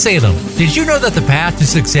host Chris Salem. Did you know that the path to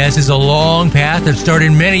success is a long path that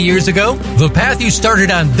started many years ago? The path you started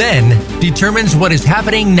on then determines what is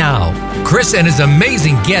happening now. Chris and his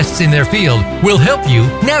amazing guests in their field will help you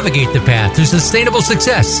navigate the path to sustainable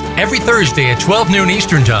success every Thursday at 12 noon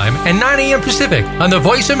Eastern Time and 9 a.m. Pacific on the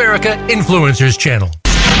Voice America Influencers channel.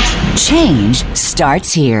 Change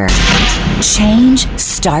starts here. Change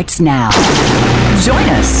starts now. Join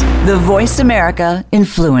us, the Voice America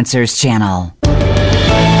Influencers channel.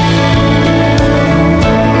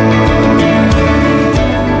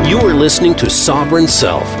 You are listening to Sovereign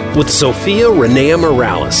Self with Zofia Renea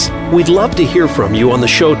Morales. We'd love to hear from you on the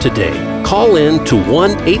show today. Call in to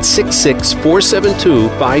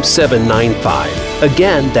 1-866-472-5795.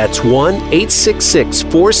 Again, that's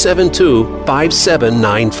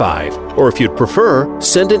 1-866-472-5795. Or if you'd prefer,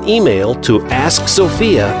 send an email to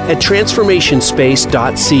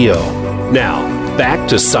askzofia@transformationspace.co. Now, back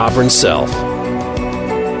to Sovereign Self.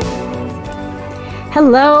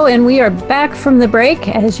 Hello, and we are back from the break,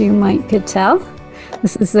 as you might could tell.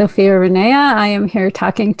 This is Zofia Renea. I am here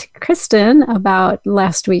talking to Kristen about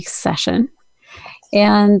last week's session.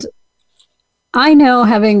 And I know,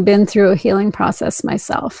 having been through a healing process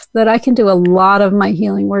myself, that I can do a lot of my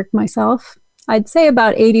healing work myself. I'd say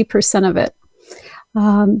about 80% of it.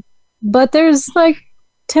 But there's like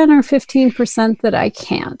 10 or 15% that I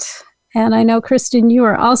can't. And I know, Kristen, you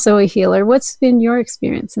are also a healer. What's been your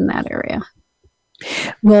experience in that area?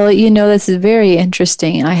 Well, this is very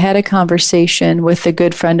interesting. I had a conversation with a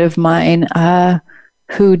good friend of mine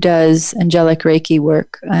who does angelic Reiki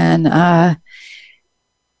work. And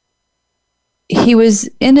he was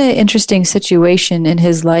in an interesting situation in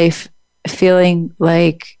his life, feeling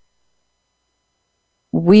like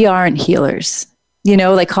we aren't healers.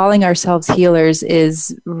 Like calling ourselves healers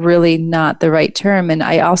is really not the right term. And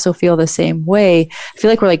I also feel the same way. I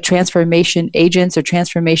feel like we're like transformation agents or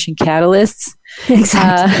transformation catalysts.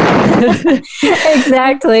 Exactly.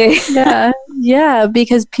 Exactly. Yeah,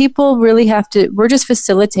 because people really have to, we're just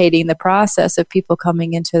facilitating the process of people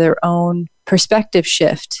coming into their own perspective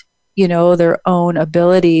shift, their own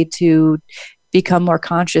ability to become more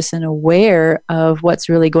conscious and aware of what's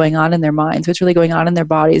really going on in their minds, what's really going on in their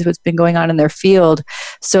bodies, what's been going on in their field,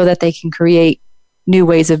 so that they can create new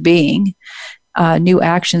ways of being, new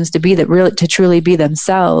actions to truly be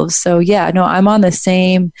themselves. So I'm on the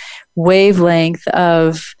same wavelength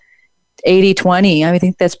of 80-20. I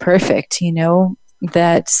think that's perfect.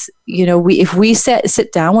 That's, if we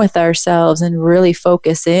sit down with ourselves and really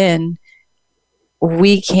focus in,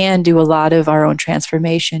 we can do a lot of our own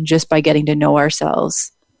transformation just by getting to know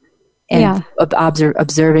ourselves and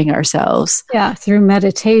observing ourselves. Yeah, through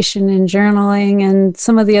meditation and journaling and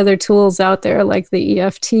some of the other tools out there like the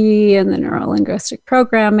EFT and the neuro-linguistic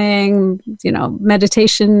programming,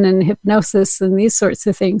 meditation and hypnosis and these sorts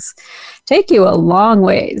of things take you a long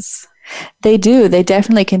ways. They do. They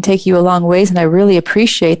definitely can take you a long ways. And I really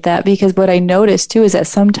appreciate that, because what I notice too is that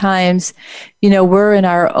sometimes, we're in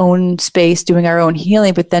our own space doing our own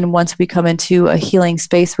healing, but then once we come into a healing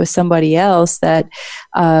space with somebody else, that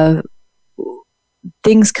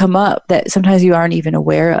things come up that sometimes you aren't even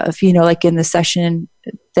aware of, like in the session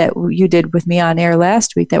that you did with me on air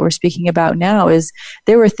last week that we're speaking about now, is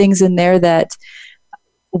there were things in there that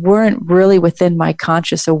weren't really within my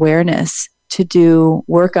conscious awareness to do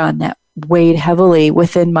work on, that weighed heavily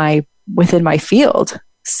within my field.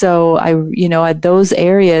 So those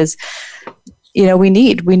areas, we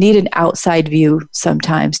need an outside view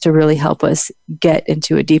sometimes to really help us get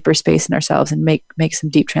into a deeper space in ourselves and make some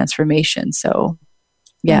deep transformation. So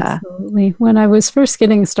yeah. Absolutely. When I was first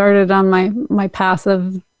getting started on my path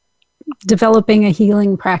of developing a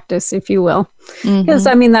healing practice, if you will, because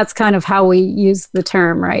that's kind of how we use the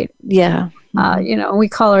term, right? Yeah. We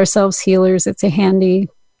call ourselves healers. It's a handy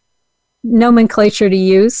nomenclature to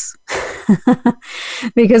use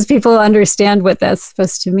because people understand what that's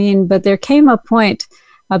supposed to mean. But there came a point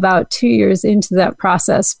about 2 years into that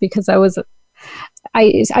process, because I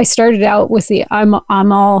started out with the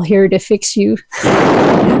I'm all here to fix you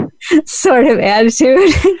sort of attitude.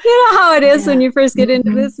 You know how it is when you first get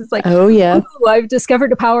into this? It's like, oh yeah, I've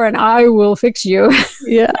discovered a power and I will fix you.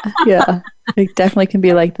 Yeah. It definitely can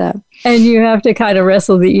be like that. And you have to kind of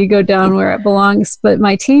wrestle the ego down where it belongs. But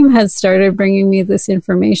my team has started bringing me this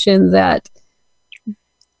information that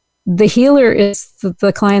the healer is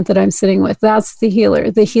the client that I'm sitting with. That's the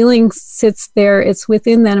healer. The healing sits there. It's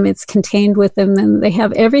within them. It's contained within them. They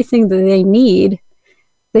have everything that they need.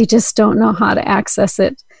 They just don't know how to access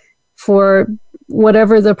it for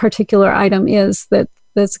whatever the particular item is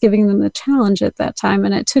that's giving them the challenge at that time.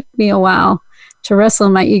 And it took me a while to wrestle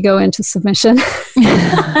my ego into submission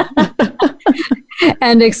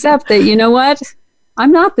and accept that, you know what?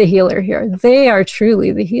 I'm not the healer here. They are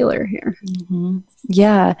truly the healer here. Mm-hmm.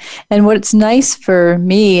 Yeah. And what's nice for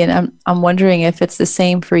me, and I'm wondering if it's the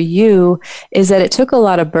same for you, is that it took a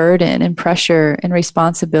lot of burden and pressure and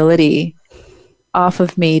responsibility off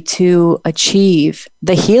of me to achieve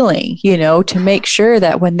the healing, to make sure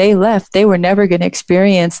that when they left, they were never going to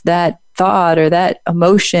experience that thought or that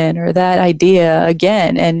emotion or that idea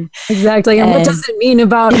again. And exactly. And what does it mean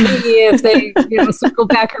about me if they circle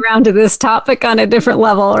back around to this topic on a different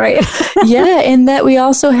level, right? Yeah. And that we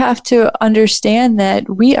also have to understand that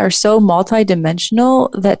we are so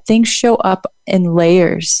multidimensional that things show up in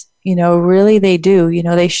layers. Really they do.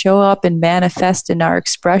 They show up and manifest in our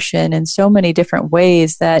expression in so many different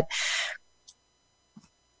ways that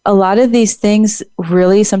a lot of these things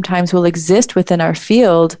really sometimes will exist within our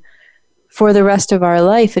field for the rest of our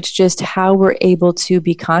life. It's just how we're able to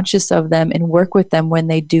be conscious of them and work with them when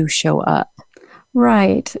they do show up.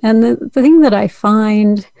 Right. And the thing that I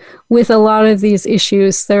find with a lot of these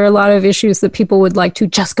issues, there are a lot of issues that people would like to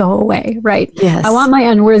just go away, right? Yes. I want my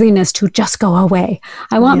unworthiness to just go away.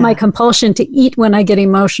 I want my compulsion to eat when I get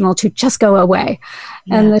emotional to just go away.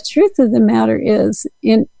 Yeah. And the truth of the matter is,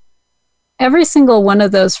 in every single one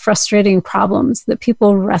of those frustrating problems that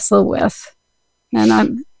people wrestle with,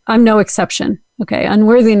 and I'm no exception. Okay.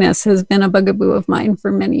 Unworthiness has been a bugaboo of mine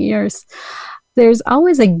for many years. There's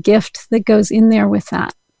always a gift that goes in there with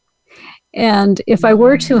that. And if I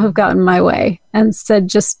were to have gotten my way and said,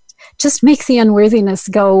 just make the unworthiness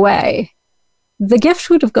go away, the gift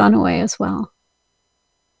would have gone away as well.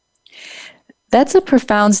 That's a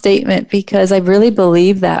profound statement, because I really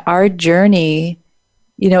believe that our journey,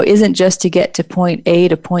 isn't just to get to point A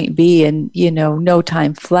to point B and, no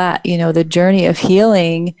time flat. The journey of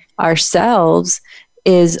healing ourselves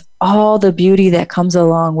is all the beauty that comes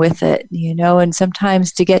along with it, and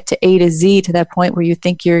sometimes to get to A to Z, to that point where you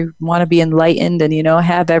think you want to be enlightened and,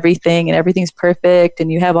 have everything and everything's perfect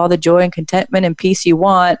and you have all the joy and contentment and peace you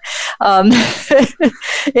want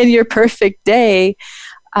in your perfect day.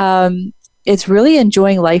 It's really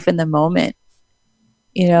enjoying life in the moment,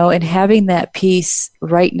 and having that peace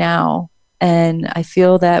right now. And I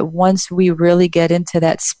feel that once we really get into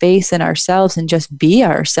that space in ourselves and just be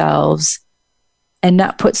ourselves and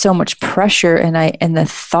not put so much pressure and the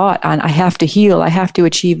thought on, I have to heal, I have to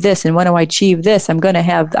achieve this. And when I achieve this, I'm going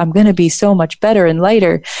to be so much better and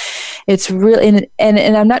lighter. It's really, and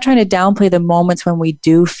I'm not trying to downplay the moments when we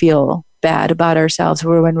do feel bad about ourselves,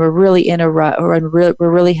 or when we're really in a rut, or when we're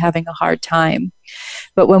really having a hard time.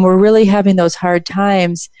 But when we're really having those hard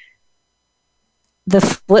times, the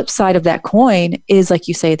flip side of that coin is, like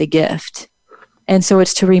you say, the gift. And so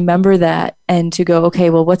it's to remember that and to go,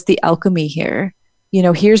 okay, well, what's the alchemy here?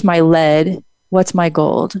 Here's my lead. What's my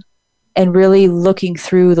gold? And really looking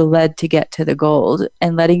through the lead to get to the gold,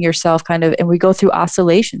 and letting yourself and we go through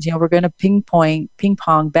oscillations. We're going to ping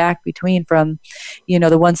pong back between from,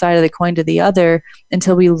 the one side of the coin to the other,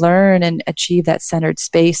 until we learn and achieve that centered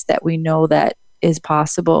space that we know that is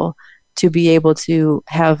possible, to be able to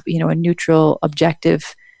have, a neutral,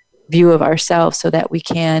 objective view of ourselves, so that we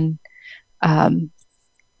can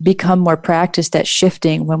become more practiced at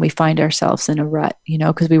shifting when we find ourselves in a rut,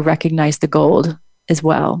 because we recognize the gold as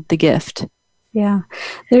well, the gift. Yeah.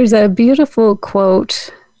 There's a beautiful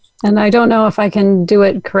quote, and I don't know if I can do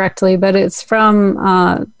it correctly, but it's from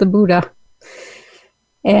the Buddha.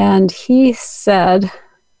 And he said,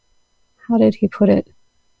 how did he put it?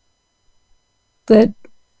 That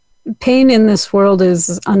pain in this world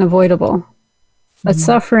is unavoidable, but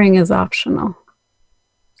suffering is optional.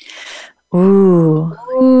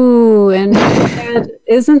 Ooh, and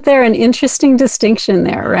isn't there an interesting distinction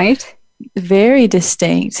there, right? Very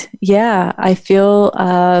distinct. Yeah, I feel,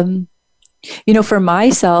 for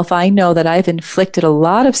myself, I know that I've inflicted a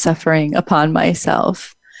lot of suffering upon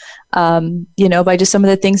myself, by just some of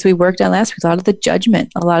the things we worked on last week, a lot of the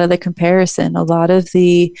judgment, a lot of the comparison, a lot of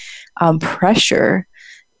the pressure,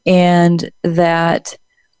 and that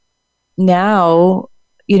now,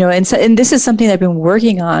 and this is something that I've been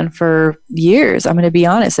working on for years. I'm going to be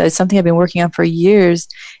honest. It's something I've been working on for years.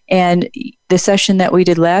 And the session that we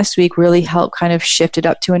did last week really helped kind of shift it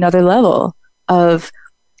up to another level of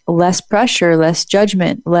less pressure, less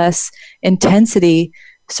judgment, less intensity,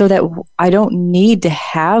 so that I don't need to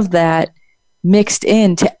have that mixed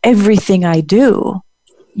into everything I do.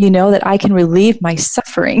 That I can relieve my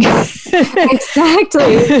suffering.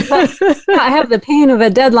 Exactly. I have the pain of a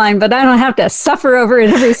deadline, but I don't have to suffer over it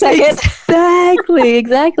every second.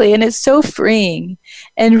 Exactly. And it's so freeing.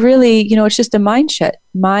 And really, it's just a mindset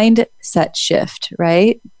shift,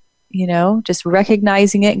 right? Just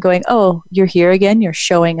recognizing it and going, oh, you're here again. You're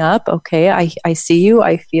showing up. Okay, I see you.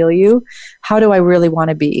 I feel you. How do I really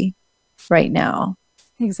want to be right now?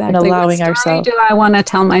 Exactly. And allowing what story ourselves. do I want to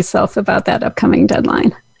tell myself about that upcoming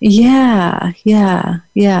deadline? Yeah.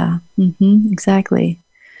 Exactly.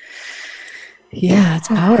 Yeah, it's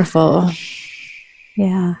powerful.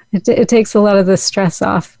 Yeah, it takes a lot of the stress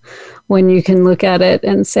off when you can look at it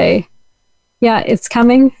and say, yeah, it's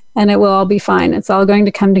coming and it will all be fine. It's all going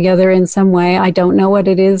to come together in some way. I don't know what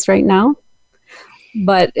it is right now.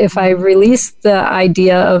 But if I release the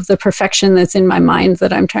idea of the perfection that's in my mind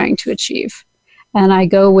that I'm trying to achieve, and I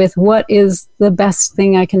go with what is the best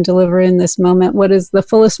thing I can deliver in this moment, what is the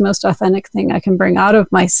fullest, most authentic thing I can bring out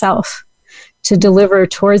of myself to deliver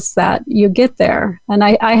towards that, you get there. And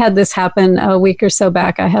I had this happen a week or so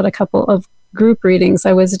back. I had a couple of group readings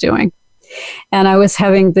I was doing, and I was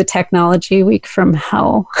having the technology week from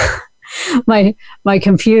hell. My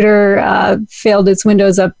computer failed its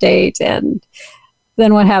Windows update, and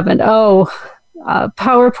then what happened?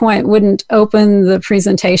 PowerPoint wouldn't open the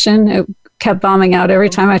presentation. It kept bombing out every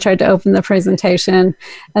time I tried to open the presentation.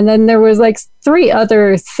 And then there was like 3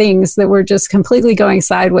 other things that were just completely going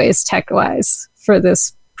sideways tech-wise for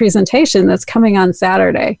this presentation that's coming on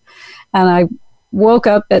Saturday. And I woke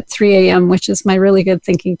up at 3 a.m., which is my really good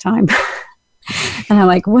thinking time. And I'm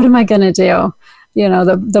like, what am I going to do?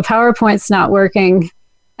 The PowerPoint's not working.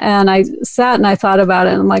 And I sat and I thought about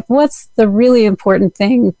it. And I'm like, what's the really important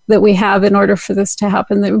thing that we have in order for this to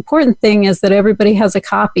happen? The important thing is that everybody has a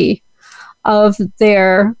copy of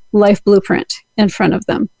their life blueprint in front of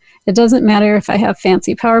them. It doesn't matter if I have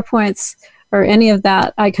fancy PowerPoints or any of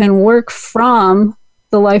that. I can work from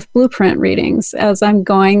the life blueprint readings as I'm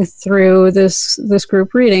going through this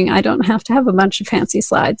group reading. I don't have to have a bunch of fancy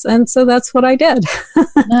slides. And so that's what I did.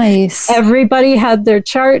 Nice. Everybody had their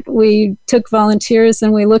chart. We took volunteers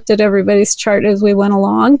and we looked at everybody's chart as we went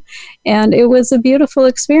along. And it was a beautiful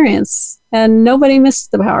experience. And nobody missed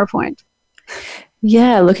the PowerPoint.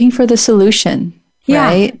 Yeah, looking for the solution,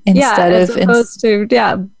 right? Instead as opposed to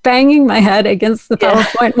banging my head against the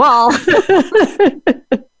PowerPoint wall.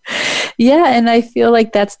 Yeah, and I feel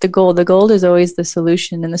like that's the goal. The goal is always the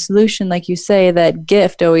solution. And the solution, like you say, that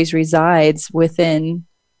gift always resides within,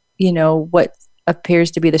 what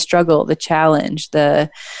appears to be the struggle, the challenge,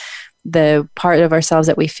 the part of ourselves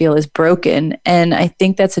that we feel is broken. And I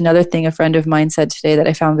think that's another thing a friend of mine said today that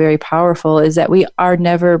I found very powerful, is that we are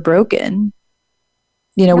never broken.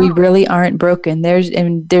 No. We really aren't broken.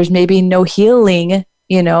 There's maybe no healing,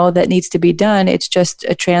 that needs to be done. It's just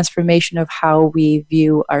a transformation of how we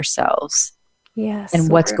view ourselves. Yes.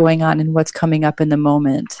 And what's going on and what's coming up in the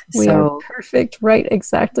moment. We are perfect, right?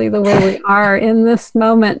 Exactly the way we are in this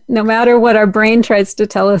moment. No matter what our brain tries to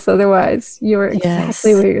tell us otherwise, you are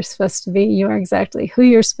exactly where you're supposed to be. You are exactly who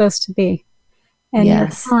you're supposed to be. And you're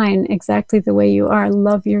fine exactly the way you are.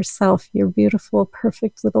 Love yourself. You're beautiful,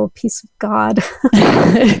 perfect little piece of God.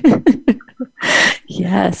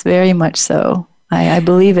 Yes, very much so. I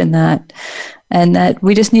believe in that. And that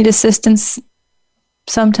we just need assistance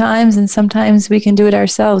sometimes, and sometimes we can do it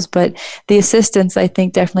ourselves. But the assistance, I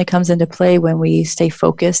think, definitely comes into play when we stay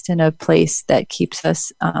focused in a place that keeps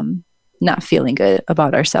us not feeling good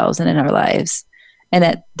about ourselves and in our lives. And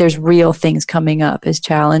that there's real things coming up as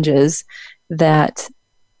challenges that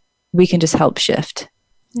we can just help shift.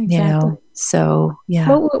 Exactly. So, yeah.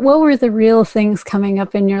 What were the real things coming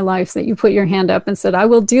up in your life that you put your hand up and said, I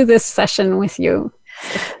will do this session with you?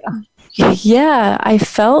 Yeah, I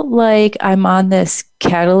felt like I'm on this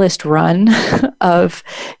catalyst run of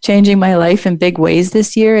changing my life in big ways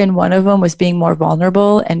this year. And one of them was being more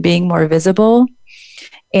vulnerable and being more visible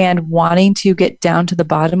and wanting to get down to the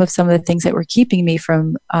bottom of some of the things that were keeping me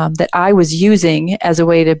from, that I was using as a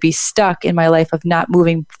way to be stuck in my life of not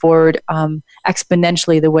moving forward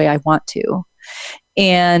exponentially the way I want to.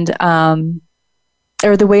 And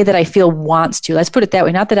or the way that I feel wants to. Let's put it that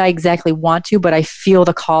way. Not that I exactly want to, but I feel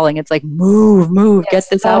the calling. It's like, move, yes, get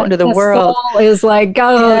this out into the world. Soul is like,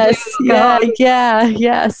 go.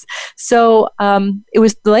 Yes. So it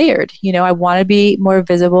was layered. I want to be more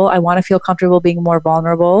visible. I want to feel comfortable being more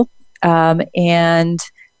vulnerable. And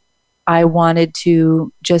I wanted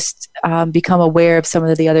to just become aware of some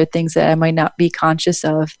of the other things that I might not be conscious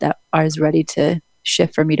of that are ready to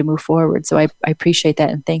shift for me to move forward. So I appreciate that,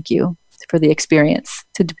 and thank you for the experience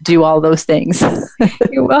to do all those things.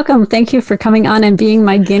 You're welcome. Thank you for coming on and being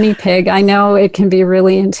my guinea pig. I know it can be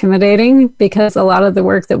really intimidating because a lot of the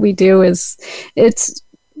work that we do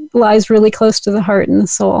lies really close to the heart and the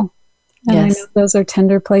soul. And yes. I know those are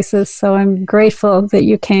tender places. So I'm grateful that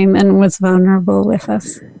you came and was vulnerable with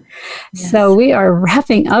us. Yes. So we are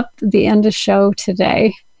wrapping up the end of show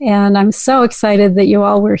today. And I'm so excited that you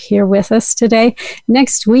all were here with us today.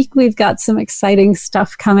 Next week, we've got some exciting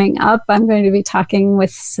stuff coming up. I'm going to be talking with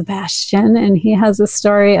Sebastian, and he has a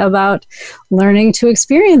story about learning to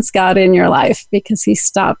experience God in your life because he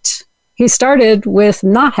started with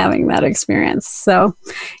not having that experience. So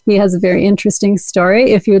he has a very interesting story.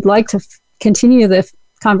 If you'd like to continue the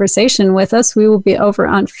conversation with us, we will be over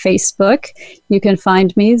on Facebook. You can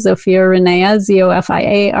find me, Zofia Renea,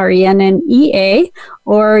 ZOFIA,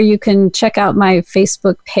 or you can check out my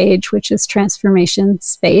Facebook page, which is Transformation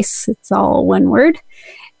Space. It's all one word.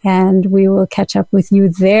 And we will catch up with you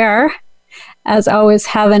there. As always,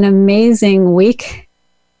 have an amazing week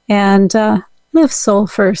and live soul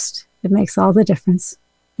first. It makes all the difference.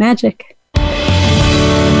 Magic.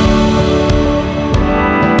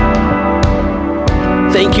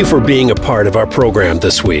 Thank you for being a part of our program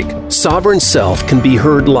this week. Sovereign Self can be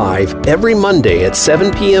heard live every Monday at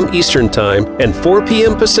 7 p.m. Eastern Time and 4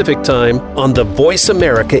 p.m. Pacific Time on the Voice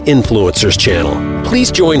America Influencers channel.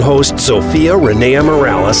 Please join host Zofia Renea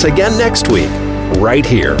Morales again next week, right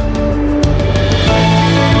here